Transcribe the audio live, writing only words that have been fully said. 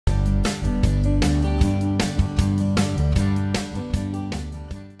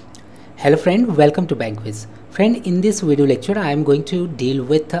Hello friend, welcome to Bankwiz. Friend, in this video lecture I am going to deal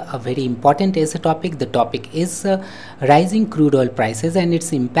with a very important essay topic. The topic is rising crude oil prices and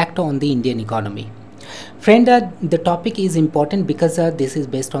its impact on the Indian economy. Friend, the topic is important because this is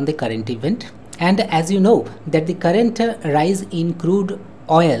based on the current event, and as you know that the current rise in crude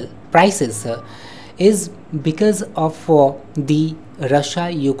oil prices is because of the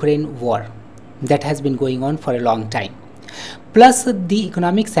Russia-Ukraine war that has been going on for a long time, plus the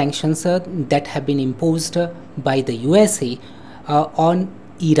economic sanctions that have been imposed by the USA on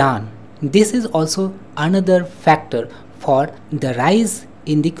Iran. This is also another factor for the rise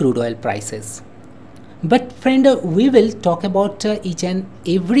in the crude oil prices. But friend, we will talk about each and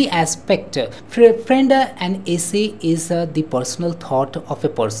every aspect. Friend, an essay is the personal thought of a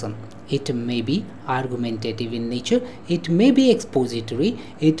person. It may be argumentative in nature, it may be expository,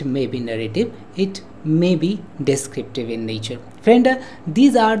 it may be narrative, it may be descriptive in nature. Friend,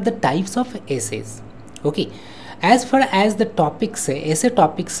 these are the types of essays. Okay, as far as the topics, essay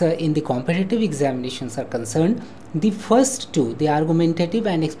topics in the competitive examinations are concerned, the first two, the argumentative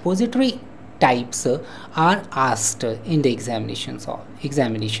and expository types, are asked in the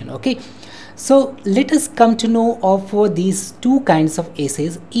examination. Okay, so let us come to know of these two kinds of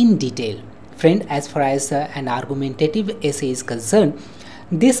essays in detail. Friend, as far as an argumentative essay is concerned,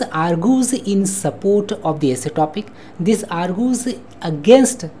 this argues in support of the essay topic. This argues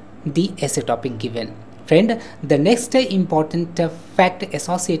against the essay topic given. Friend, the next important fact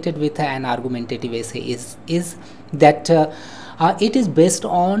associated with an argumentative essay is that it is based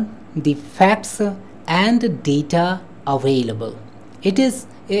on the facts and data available. It is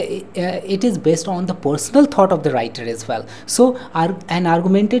based on the personal thought of the writer as well. So an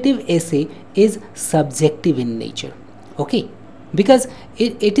argumentative essay is subjective in nature. Okay, because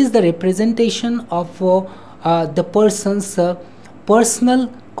it is the representation of the person's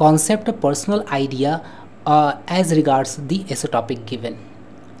personal concept, personal idea as regards the essay topic given.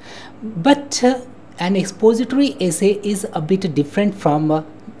 But an expository essay is a bit different from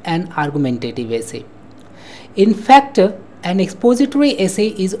an argumentative essay. In fact, an expository essay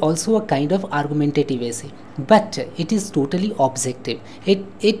is also a kind of argumentative essay, but it is totally objective.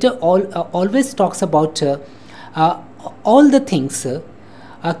 It always talks about all the things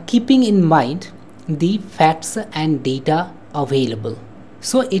keeping in mind the facts and data available.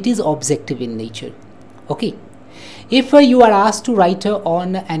 So it is objective in nature. Okay, if you are asked to write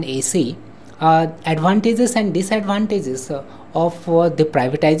on an essay, advantages and disadvantages of the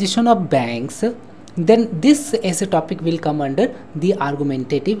privatization of banks, then this essay topic will come under the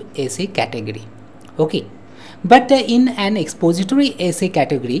argumentative essay category. Okay, but in an expository essay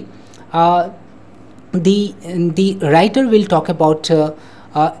category, the writer will talk about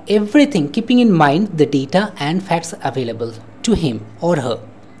everything, keeping in mind the data and facts available to him or her.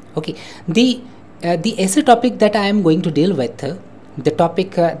 Okay, the essay topic that I am going to deal with, the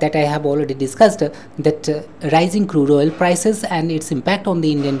topic that I have already discussed, that rising crude oil prices and its impact on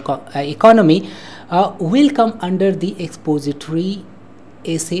the Indian economy, will come under the expository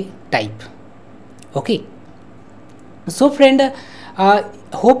essay type. Okay, so friend,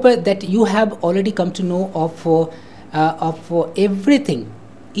 hope that you have already come to know of everything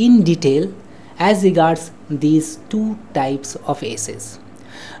in detail as regards these two types of essays.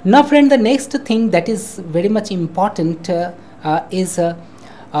 Now friend, the next thing that is very much important is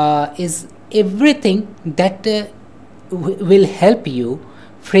everything that will help you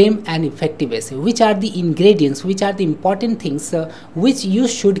frame an effective essay. Which are the ingredients, which are the important things which you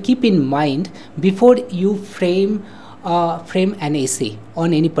should keep in mind before you frame an essay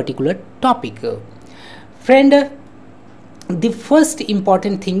on any particular topic. Friend, the first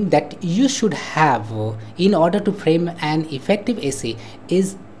important thing that you should have in order to frame an effective essay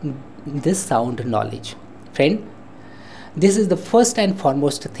is this sound knowledge. Friend, this is the first and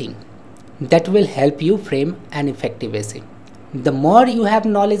foremost thing that will help you frame an effective essay. The more you have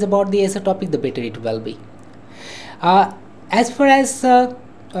knowledge about the essay topic, the better it will be. As far as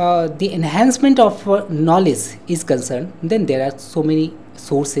the enhancement of knowledge is concerned, then there are so many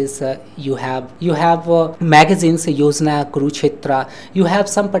sources. You have magazines, Yojana, Kurukshetra. You have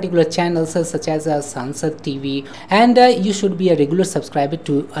some particular channels such as Sansad TV, and you should be a regular subscriber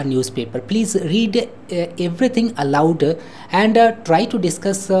to a newspaper. Please read everything aloud and try to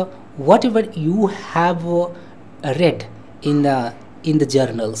discuss whatever you have read in the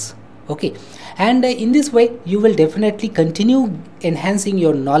journals. Okay, and in this way you will definitely continue enhancing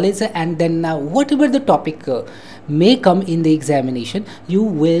your knowledge, and then whatever the topic may come in the examination, you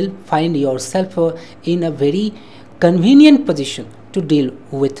will find yourself in a very convenient position to deal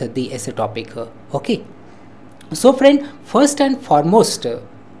with the essay topic. Okay, so friend, first and foremost,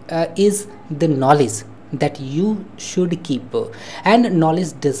 is the knowledge that you should keep, and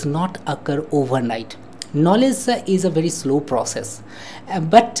knowledge does not occur overnight. Knowledge is a very slow process,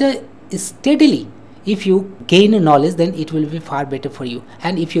 but steadily if you gain knowledge, then it will be far better for you.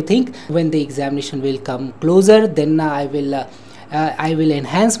 And if you think when the examination will come closer, then I will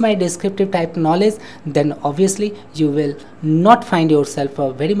enhance my descriptive type knowledge, then obviously you will not find yourself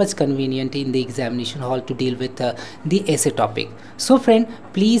very much convenient in the examination hall to deal with the essay topic. So friend,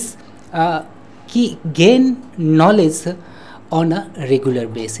 please gain knowledge on a regular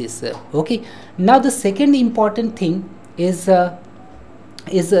basis. Okay, now the second important thing is the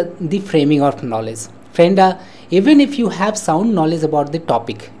framing of knowledge. Friend, even if you have sound knowledge about the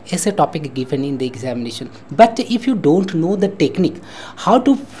topic, essay topic given in the examination, but if you don't know the technique, how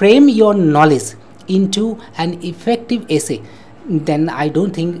to frame your knowledge into an effective essay, then I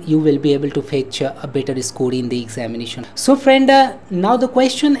don't think you will be able to fetch a better score in the examination. So friend, now the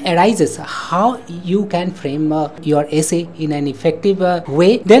question arises how you can frame your essay in an effective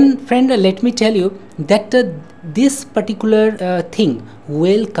way. Then friend, let me tell you that this particular thing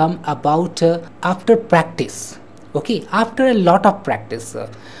will come about after practice. Okay, after a lot of practice.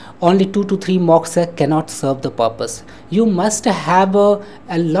 Only 2 to 3 mocks cannot serve the purpose. You must have a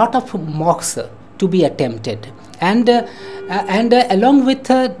lot of mocks to be attempted, and along with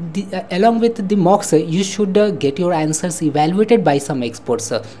the mocks, you should get your answers evaluated by some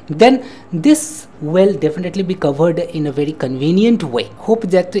experts. Then this will definitely be covered in a very convenient way. Hope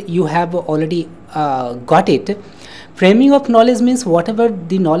that you have already got it. Framing of knowledge means whatever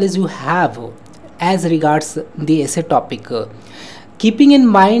the knowledge you have as regards the essay topic, keeping in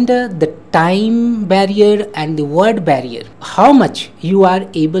mind the time barrier and the word barrier, how much you are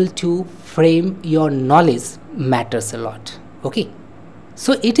able to frame your knowledge matters a lot. Okay,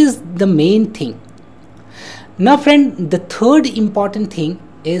 so it is the main thing. Now friend, the third important thing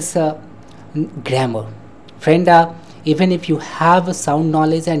is grammar. Friend, even if you have a sound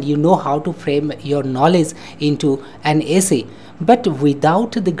knowledge and you know how to frame your knowledge into an essay, but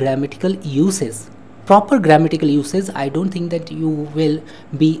without the grammatical uses, proper grammatical uses, I don't think that you will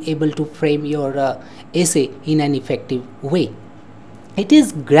be able to frame your essay in an effective way. It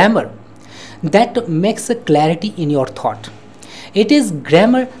is grammar that makes a clarity in your thought. It is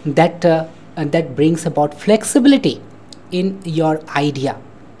grammar that brings about flexibility in your idea.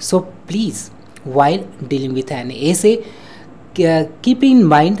 So please, while dealing with an essay, keep in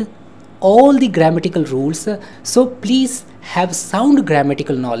mind all the grammatical rules. So please have sound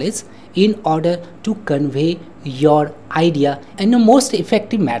grammatical knowledge in order to convey your idea in a most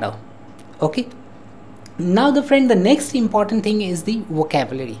effective manner. Okay. Now the next important thing is the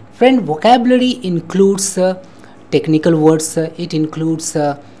vocabulary. Friend, vocabulary includes technical words, it includes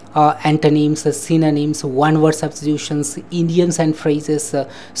antonyms, synonyms, one-word substitutions, idioms and phrases.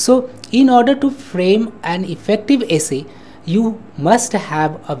 So in order to frame an effective essay, you must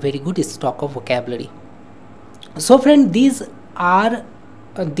have a very good stock of vocabulary. So friend, these are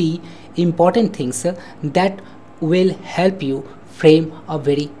the important things that will help you frame a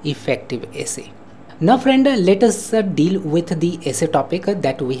very effective essay. Now friend, let us deal with the essay topic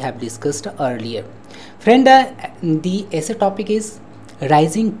that we have discussed earlier. Friend, the essay topic is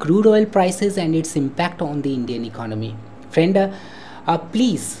rising crude oil prices and its impact on the Indian economy. Friend,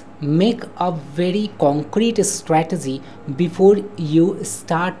 please make a very concrete strategy before you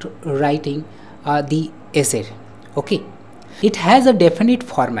start writing the essay. Okay, it has a definite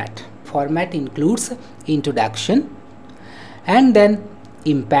format. Format includes introduction and then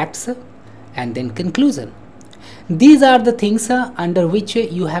impacts and then conclusion. These are the things under which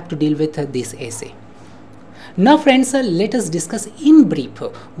you have to deal with this essay. Now friends, let us discuss in brief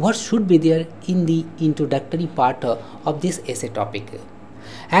what should be there in the introductory part of this essay topic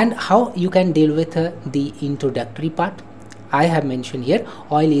and how you can deal with the introductory part. I have mentioned here,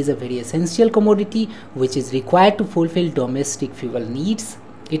 oil is a very essential commodity which is required to fulfill domestic fuel needs.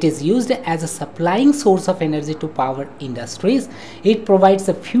 It is used as a supplying source of energy to power industries. It provides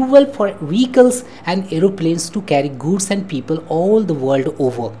the fuel for vehicles and aeroplanes to carry goods and people all the world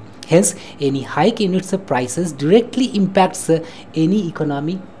over. Hence, any hike in its prices directly impacts any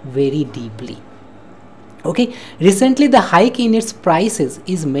economy very deeply. Okay, recently the hike in its prices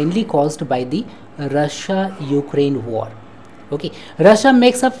is mainly caused by the Russia-Ukraine war. Okay, Russia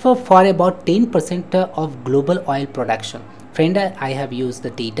makes up for about 10% of global oil production. Friend, I have used the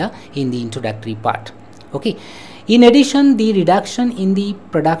data in the introductory part. Okay, in addition, the reduction in the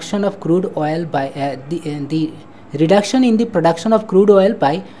production of crude oil by the reduction in the production of crude oil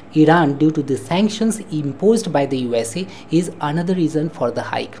by Iran due to the sanctions imposed by the USA is another reason for the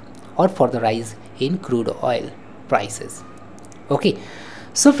hike or for the rise in crude oil prices. Okay,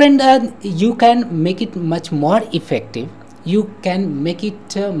 So friend, you can make it much more effective, you can make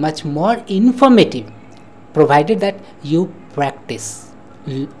it much more informative, provided that you practice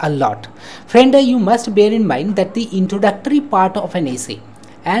a lot. Friend, you must bear in mind that the introductory part of an essay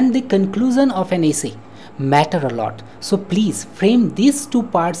and the conclusion of an essay matter a lot. So please frame these two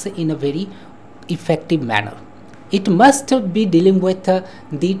parts in a very effective manner. It must be dealing with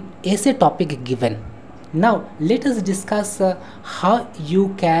the essay topic given. Now let us discuss how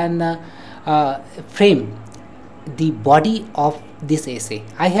you can frame the body of this essay.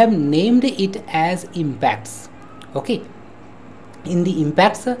 I have named it as impacts. Okay, in the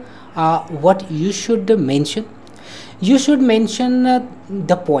impacts, what you should mention, you should mention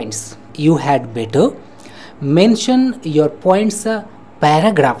the points. You had better mention your points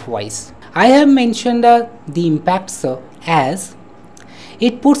paragraph wise. I have mentioned the impacts as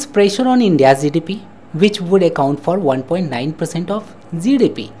it puts pressure on India's GDP, which would account for 1.9% of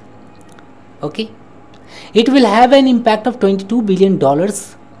GDP. Okay, it will have an impact of $22 billion,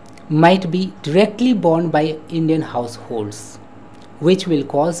 might be directly borne by Indian households, which will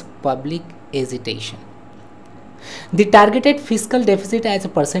cause public hesitation. The targeted fiscal deficit as a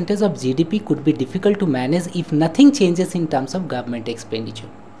percentage of GDP could be difficult to manage if nothing changes in terms of government expenditure.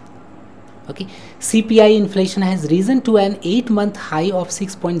 Okay, CPI inflation has risen to an 8-month high of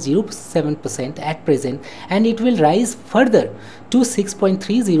 6.07% at present, and it will rise further to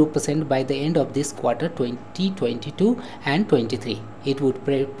 6.30% by the end of this quarter 2022 and 23. It would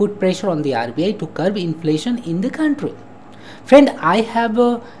put pressure on the RBI to curb inflation in the country. Friend, I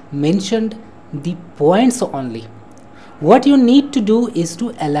have mentioned the points only. What you need to do is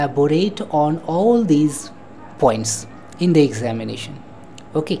to elaborate on all these points in the examination.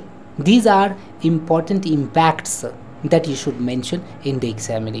 Okay, these are important impacts that you should mention in the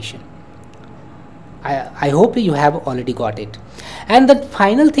examination. I hope you have already got it. And the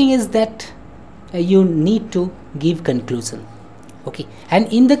final thing is that you need to give conclusion. Okay,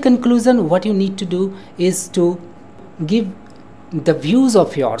 and in the conclusion what you need to do is to give the views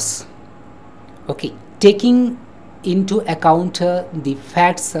of yours. Okay, taking into account the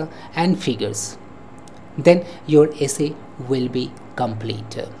facts and figures, then your essay will be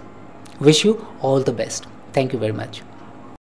complete. Wish you all the best. Thank you very much.